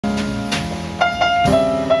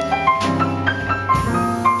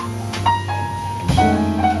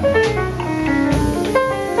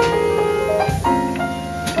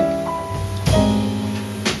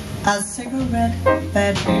cigarette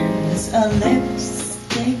that bears a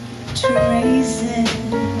lipstick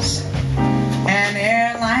traces, an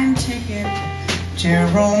airline ticket to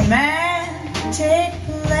romantic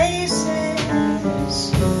places,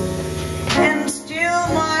 and still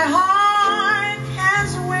my heart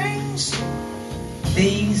has wings.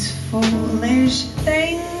 These foolish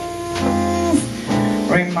things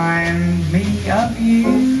remind me of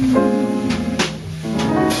you.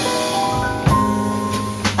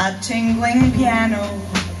 A tingling piano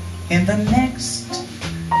in the next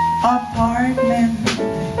apartment,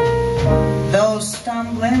 those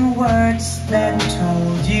stumbling words that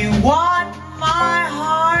told you what my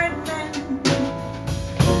heart meant,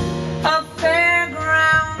 a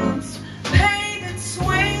fairground's painted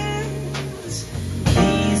swings.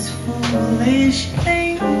 These foolish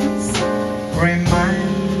things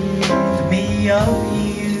remind me of you.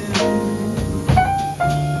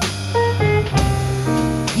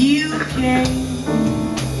 You came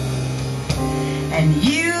and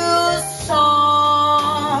you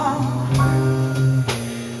saw,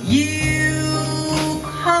 you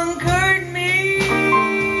conquered me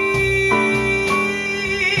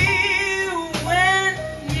when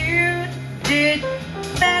you did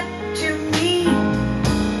that to me.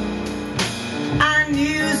 I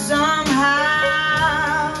knew somehow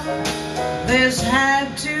this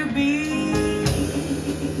had to be.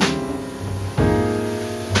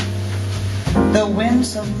 The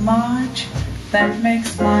winds of March that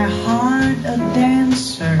makes my heart a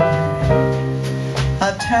dancer,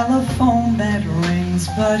 a telephone that rings,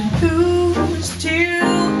 but who's to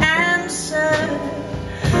answer?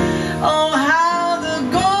 Oh, how the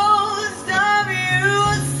ghost of you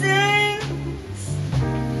sings.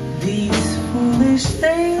 These foolish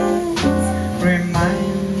things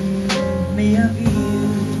remind me of you.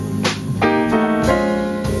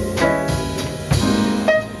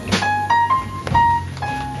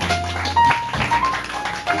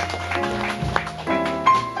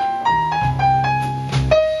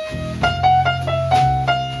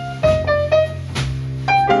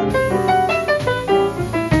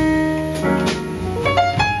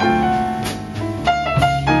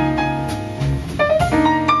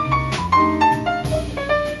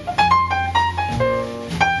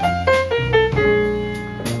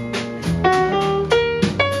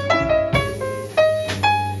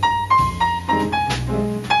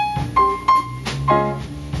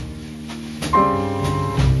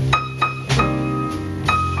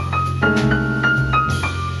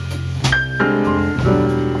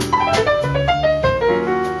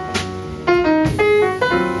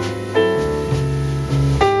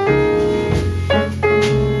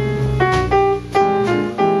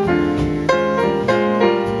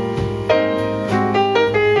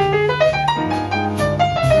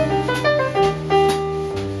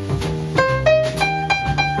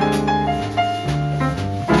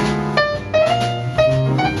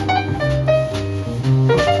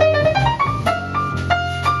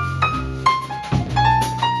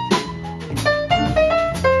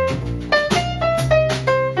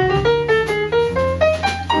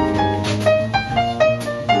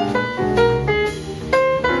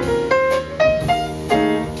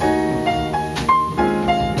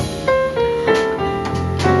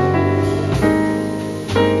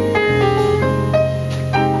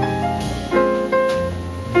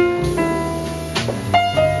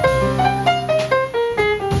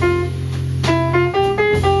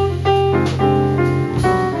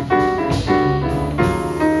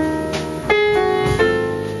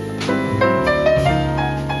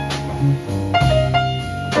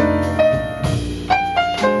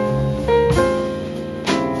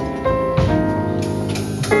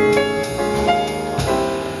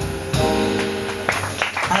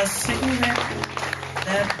 A cigarette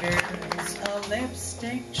that bears a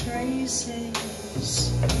lipstick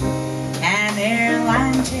traces, an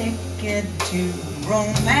airline ticket to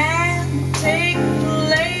romantic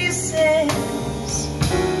places,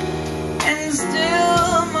 and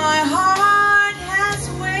still my heart has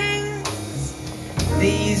wings.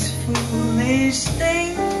 These foolish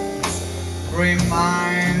things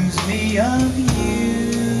reminds me of you.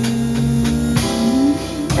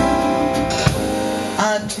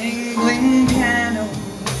 A tingling piano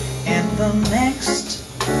in the next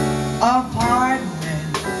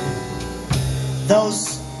apartment,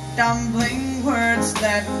 those stumbling words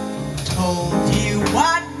that told you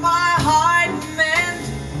what my heart meant.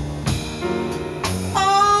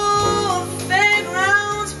 Oh,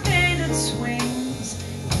 fairgrounds, painted swings,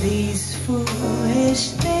 these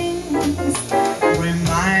foolish things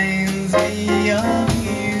reminds me of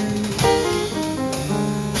you.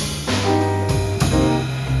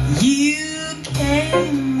 You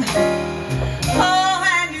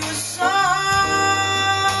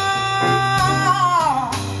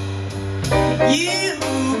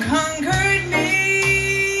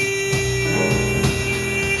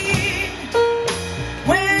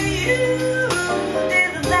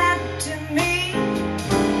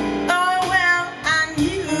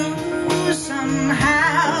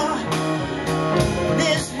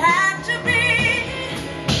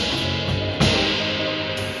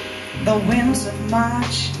the winds of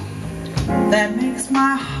March that makes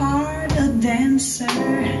my heart a dancer,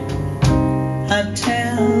 a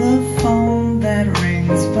telephone that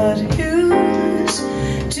rings but